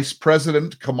 Vice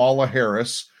President Kamala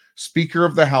Harris, Speaker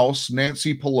of the House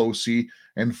Nancy Pelosi,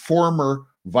 and former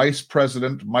Vice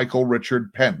President Michael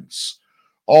Richard Pence.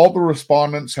 All the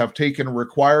respondents have taken a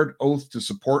required oath to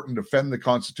support and defend the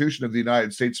Constitution of the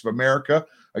United States of America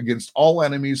against all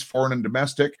enemies, foreign and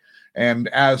domestic, and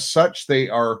as such, they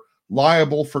are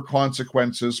liable for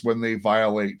consequences when they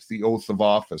violate the oath of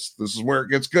office. This is where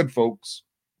it gets good, folks.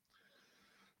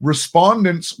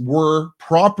 Respondents were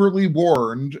properly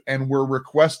warned and were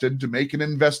requested to make an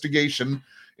investigation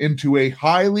into a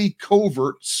highly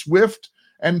covert, swift,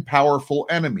 and powerful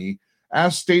enemy,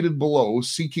 as stated below,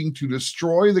 seeking to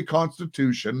destroy the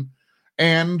Constitution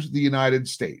and the United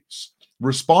States.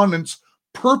 Respondents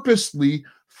purposely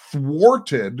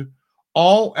thwarted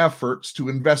all efforts to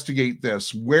investigate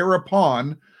this,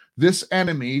 whereupon this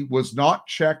enemy was not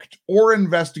checked or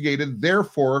investigated.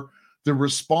 Therefore, the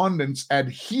respondents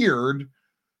adhered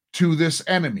to this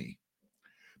enemy.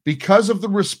 Because of the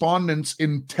respondents'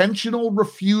 intentional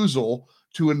refusal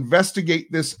to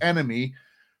investigate this enemy,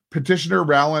 Petitioner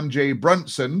Rallen J.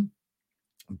 Brunson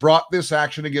brought this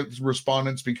action against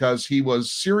respondents because he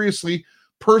was seriously,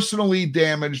 personally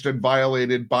damaged and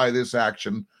violated by this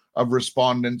action of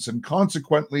respondents, and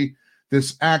consequently,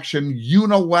 this action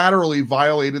unilaterally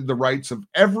violated the rights of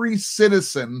every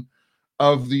citizen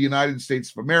of the United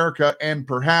States of America, and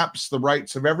perhaps the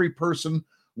rights of every person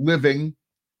living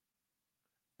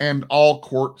and all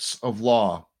courts of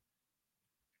law.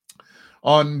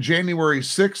 On January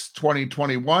 6,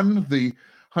 2021, the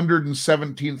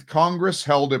 117th Congress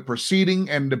held a proceeding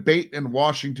and debate in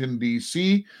Washington,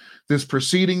 D.C. This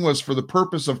proceeding was for the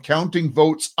purpose of counting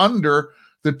votes under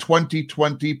the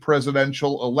 2020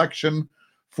 presidential election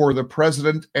for the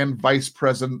President and Vice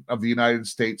President of the United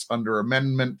States under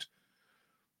Amendment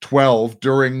 12.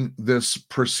 During this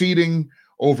proceeding,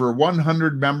 over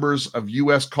 100 members of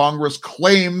U.S. Congress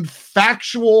claimed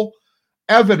factual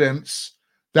evidence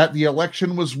that the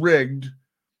election was rigged.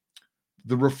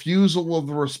 The refusal of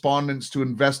the respondents to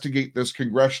investigate this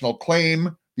congressional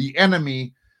claim, the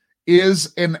enemy,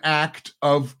 is an act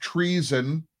of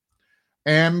treason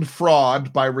and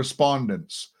fraud by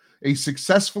respondents. a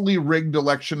successfully rigged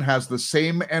election has the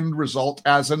same end result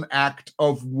as an act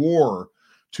of war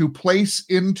to place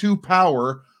into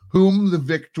power whom the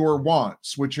victor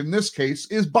wants, which in this case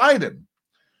is Biden,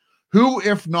 who,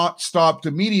 if not stopped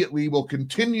immediately, will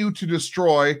continue to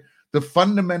destroy the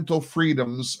fundamental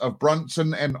freedoms of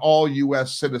Brunson and all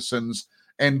U.S. citizens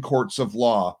and courts of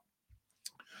law.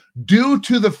 Due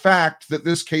to the fact that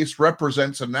this case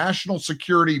represents a national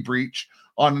security breach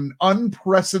on an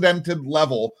unprecedented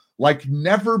level, like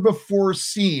never before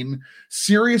seen,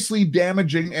 seriously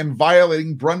damaging and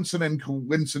violating Brunson and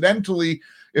coincidentally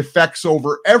effects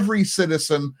over every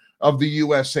citizen of the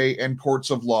USA and courts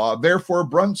of law. Therefore,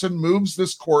 Brunson moves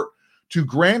this court to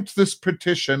grant this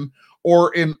petition,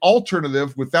 or in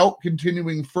alternative, without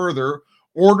continuing further,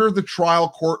 order the trial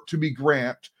court to be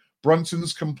grant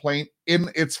Brunson's complaint in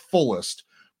its fullest.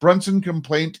 Brunson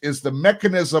complaint is the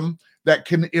mechanism that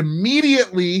can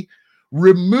immediately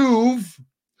remove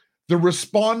the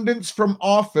respondents from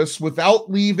office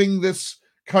without leaving this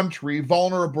country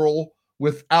vulnerable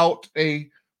without a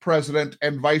president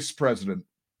and vice president.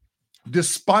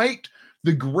 Despite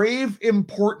the grave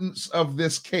importance of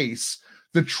this case,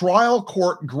 the trial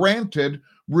court granted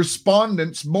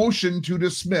respondents' motion to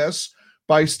dismiss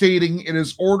by stating it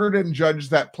is ordered and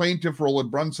judged that plaintiff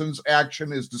Roland Brunson's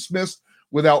action is dismissed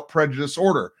without prejudice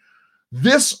order.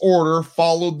 This order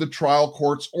followed the trial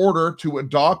court's order to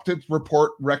adopt its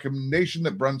report recommendation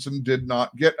that Brunson did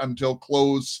not get until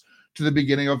close to the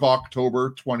beginning of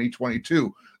October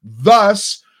 2022,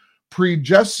 thus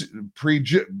prejudicing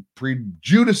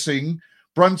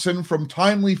Brunson from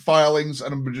timely filings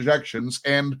and objections,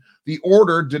 and the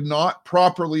order did not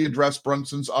properly address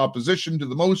Brunson's opposition to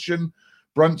the motion.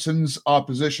 Brunson's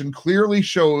opposition clearly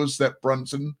shows that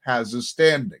Brunson has his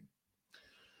standing.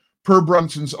 Per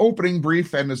Brunson's opening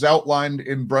brief and as outlined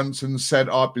in Brunson's said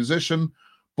opposition,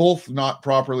 both not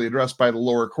properly addressed by the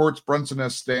lower courts, Brunson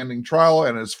has standing trial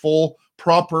and has full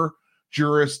proper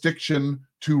jurisdiction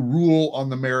to rule on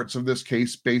the merits of this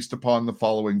case based upon the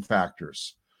following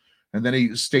factors. And then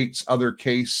he states other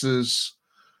cases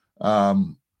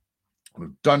done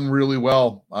really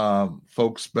well,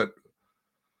 folks, but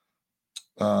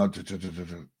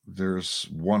there's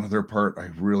one other part I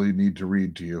really need to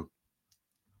read to you.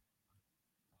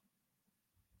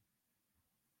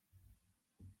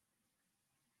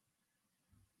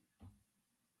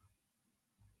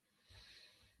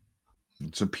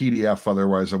 It's a PDF,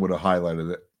 otherwise I would have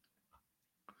highlighted it.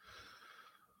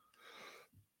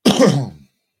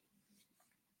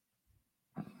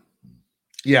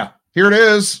 Yeah, here it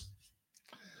is.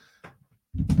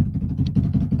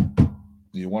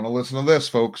 You want to listen to this,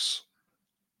 folks.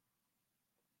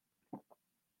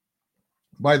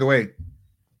 By the way,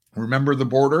 remember the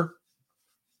border?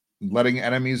 Letting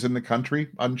enemies in the country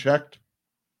unchecked?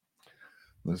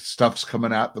 The stuff's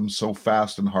coming at them so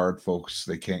fast and hard, folks,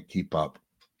 they can't keep up.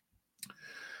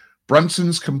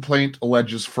 Brunson's complaint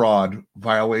alleges fraud,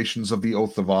 violations of the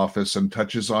oath of office, and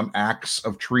touches on acts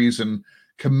of treason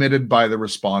committed by the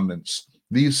respondents.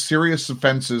 These serious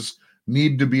offenses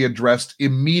need to be addressed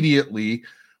immediately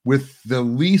with the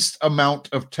least amount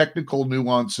of technical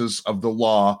nuances of the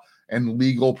law and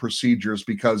legal procedures,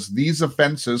 because these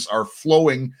offenses are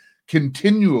flowing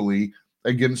continually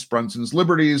against Brunson's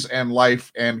liberties and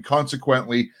life, and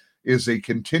consequently is a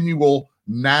continual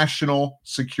national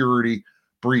security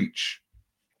breach.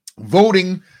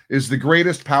 Voting is the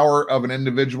greatest power of an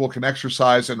individual can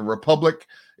exercise in a republic.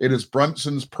 It is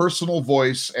Brunson's personal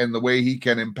voice and the way he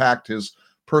can impact his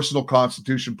personal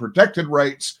constitution protected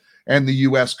rights and the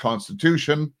U.S.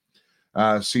 Constitution.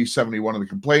 See 71 of the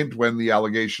complaint. When the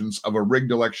allegations of a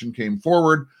rigged election came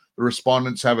forward, the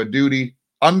respondents have a duty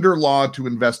under law to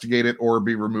investigate it or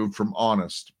be removed from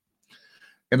honest.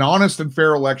 An honest and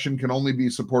fair election can only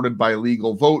be supported by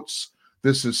legal votes.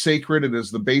 This is sacred. It is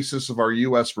the basis of our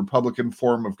U.S. Republican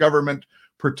form of government,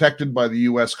 protected by the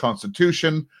U.S.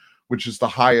 Constitution, which is the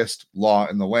highest law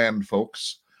in the land,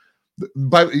 folks.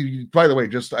 By the way,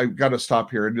 I've got to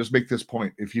stop here and just make this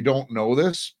point. If you don't know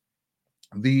this,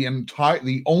 the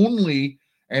only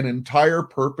and entire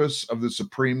purpose of the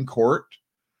Supreme Court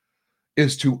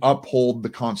is to uphold the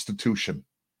Constitution.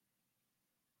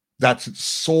 That's its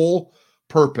sole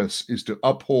purpose, is to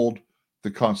uphold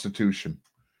the Constitution.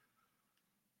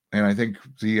 And I think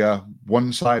the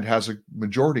one side has a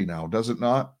majority now, does it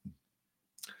not?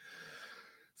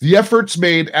 The efforts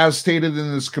made, as stated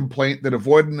in this complaint, that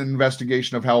avoid an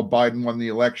investigation of how Biden won the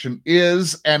election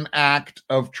is an act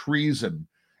of treason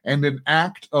and an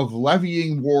act of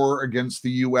levying war against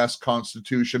the U.S.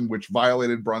 Constitution, which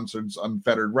violated Brunson's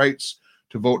unfettered rights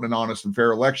to vote in an honest and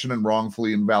fair election and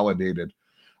wrongfully invalidated.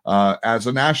 As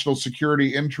a national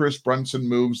security interest, Brunson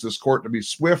moves this court to be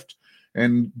swift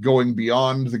and going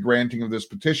beyond the granting of this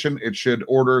petition. It should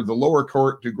order the lower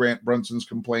court to grant Brunson's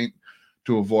complaint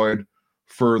to avoid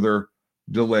further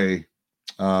delay.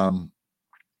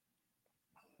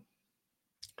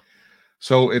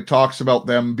 So it talks about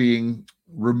them being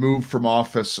removed from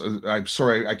office. I'm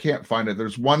sorry, I can't find it.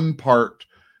 There's one part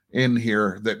in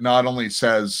here that not only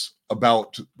says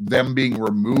about them being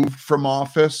removed from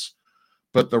office,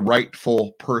 but the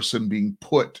rightful person being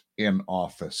put in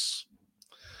office.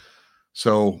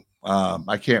 So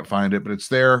I can't find it, but it's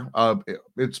there.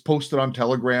 It's posted on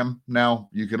Telegram now.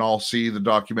 You can all see the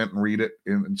document and read it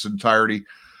in its entirety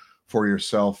for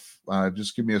yourself.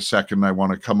 Just give me a second. I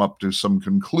want to come up to some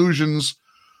conclusions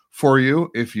for you,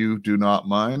 if you do not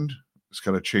mind. Just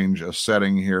got to change a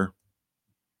setting here.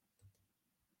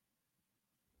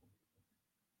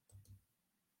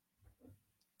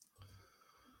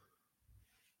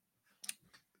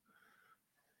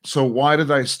 So why did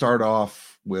I start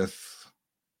off with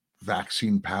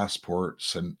vaccine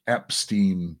passports and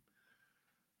Epstein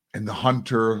and the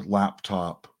Hunter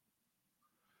laptop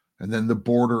and then the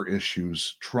border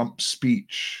issues, Trump's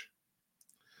speech?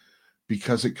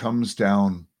 Because it comes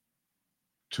down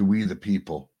to we the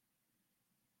people.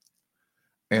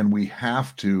 And we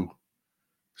have to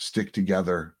stick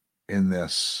together in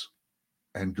this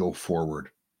and go forward.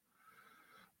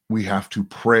 We have to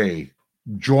pray.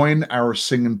 Join our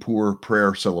Singapore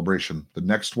prayer celebration. The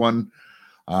next one,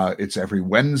 it's every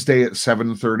Wednesday at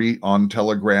 7:30 on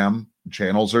Telegram.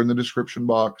 Channels are in the description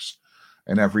box.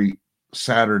 And every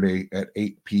Saturday at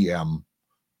 8 p.m.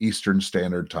 Eastern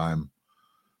Standard Time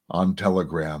on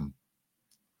Telegram.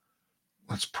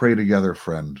 Let's pray together,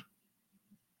 friend,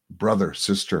 brother,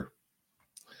 sister.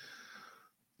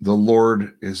 The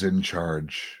Lord is in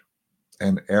charge,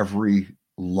 and every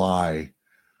lie,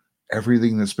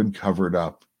 everything that's been covered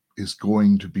up is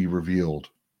going to be revealed.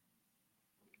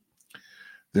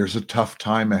 There's a tough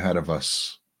time ahead of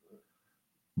us,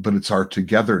 but it's our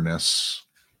togetherness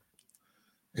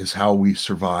is how we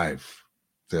survive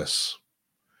this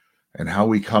and how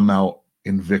we come out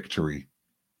in victory.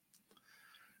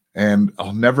 And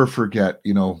I'll never forget,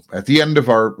 at the end of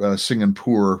our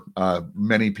Singapore,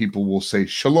 many people will say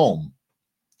shalom.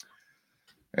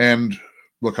 And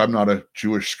look, I'm not a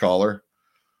Jewish scholar,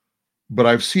 but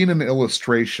I've seen an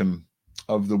illustration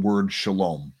of the word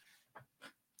shalom.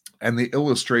 And the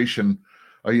illustration,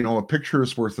 a picture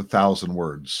is worth 1,000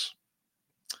 words.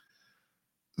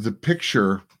 The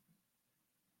picture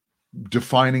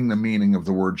defining the meaning of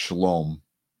the word shalom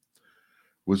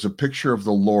was a picture of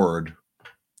the Lord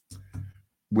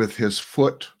with his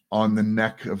foot on the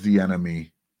neck of the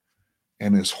enemy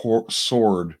and his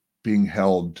sword being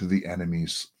held to the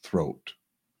enemy's throat.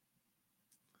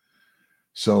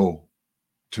 So,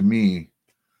 to me,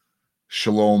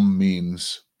 shalom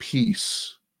means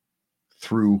peace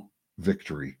through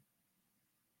victory.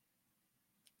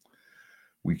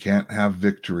 We can't have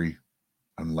victory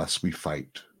unless we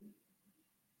fight.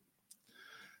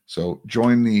 So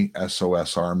join the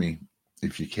SOS Army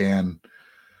if you can,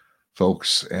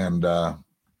 folks. And the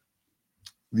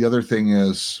other thing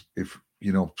is, if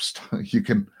you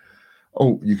can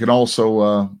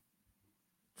also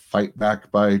fight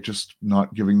back by just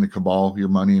not giving the cabal your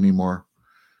money anymore.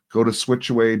 Go to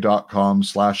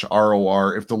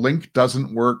switchaway.com/ROR. If the link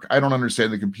doesn't work, I don't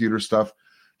understand the computer stuff.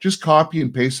 Just copy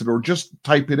and paste it or just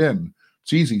type it in.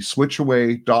 It's easy.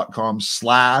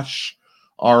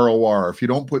 Switchaway.com/ROR. If you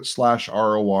don't put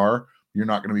 /ROR, you're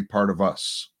not going to be part of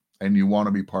us. And you want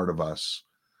to be part of us.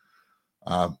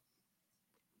 Man,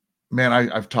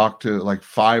 I've talked to like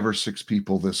 5 or 6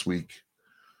 people this week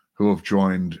who have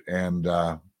joined, and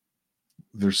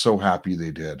they're so happy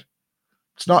they did.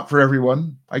 It's not for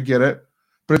everyone. I get it.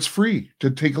 But it's free to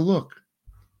take a look.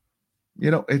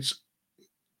 It's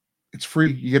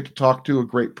free. You get to talk to a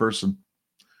great person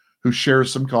who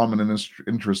shares some common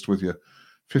interest with you.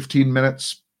 15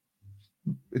 minutes,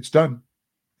 it's done.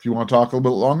 If you want to talk a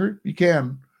little bit longer, you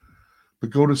can. But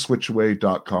go to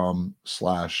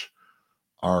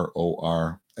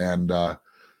switchaway.com/ROR. And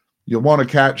you'll want to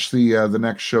catch the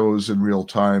next shows in real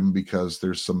time because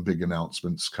there's some big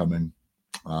announcements coming,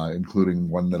 including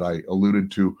one that I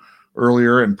alluded to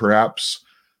earlier. And perhaps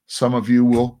some of you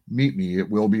will meet me. It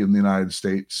will be in the United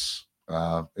States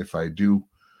if I do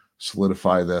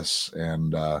solidify this.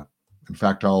 And in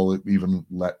fact, I'll even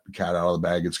let the cat out of the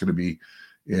bag. It's going to be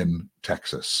in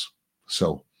Texas.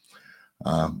 So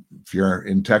if you're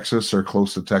in Texas or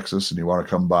close to Texas and you want to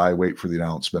come by, wait for the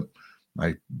announcement.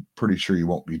 I'm pretty sure you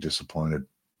won't be disappointed.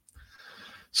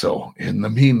 So in the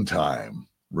meantime,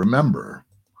 remember,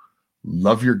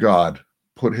 love your God,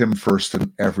 put him first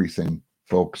in everything,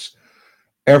 folks.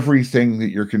 Everything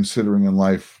that you're considering in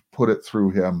life, put it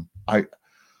through him. I'm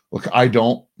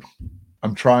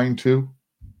trying to,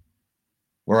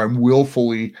 or I'm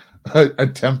willfully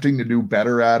attempting to do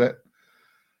better at it,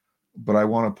 but I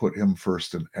want to put him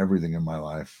first in everything in my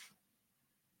life.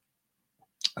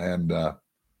 And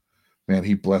man,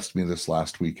 he blessed me this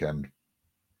last weekend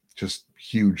just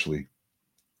hugely.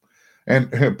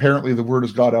 And apparently the word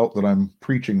has got out that I'm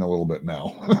preaching a little bit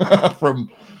now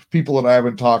from people that I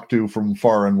haven't talked to from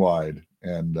far and wide.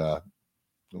 And I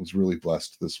was really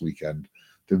blessed this weekend.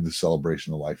 Did the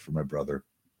celebration of life for my brother.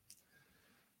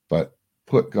 But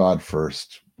put God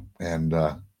first and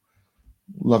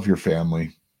love your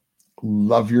family.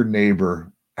 Love your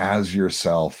neighbor as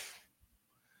yourself.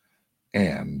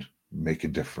 And make a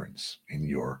difference in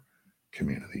your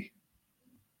community.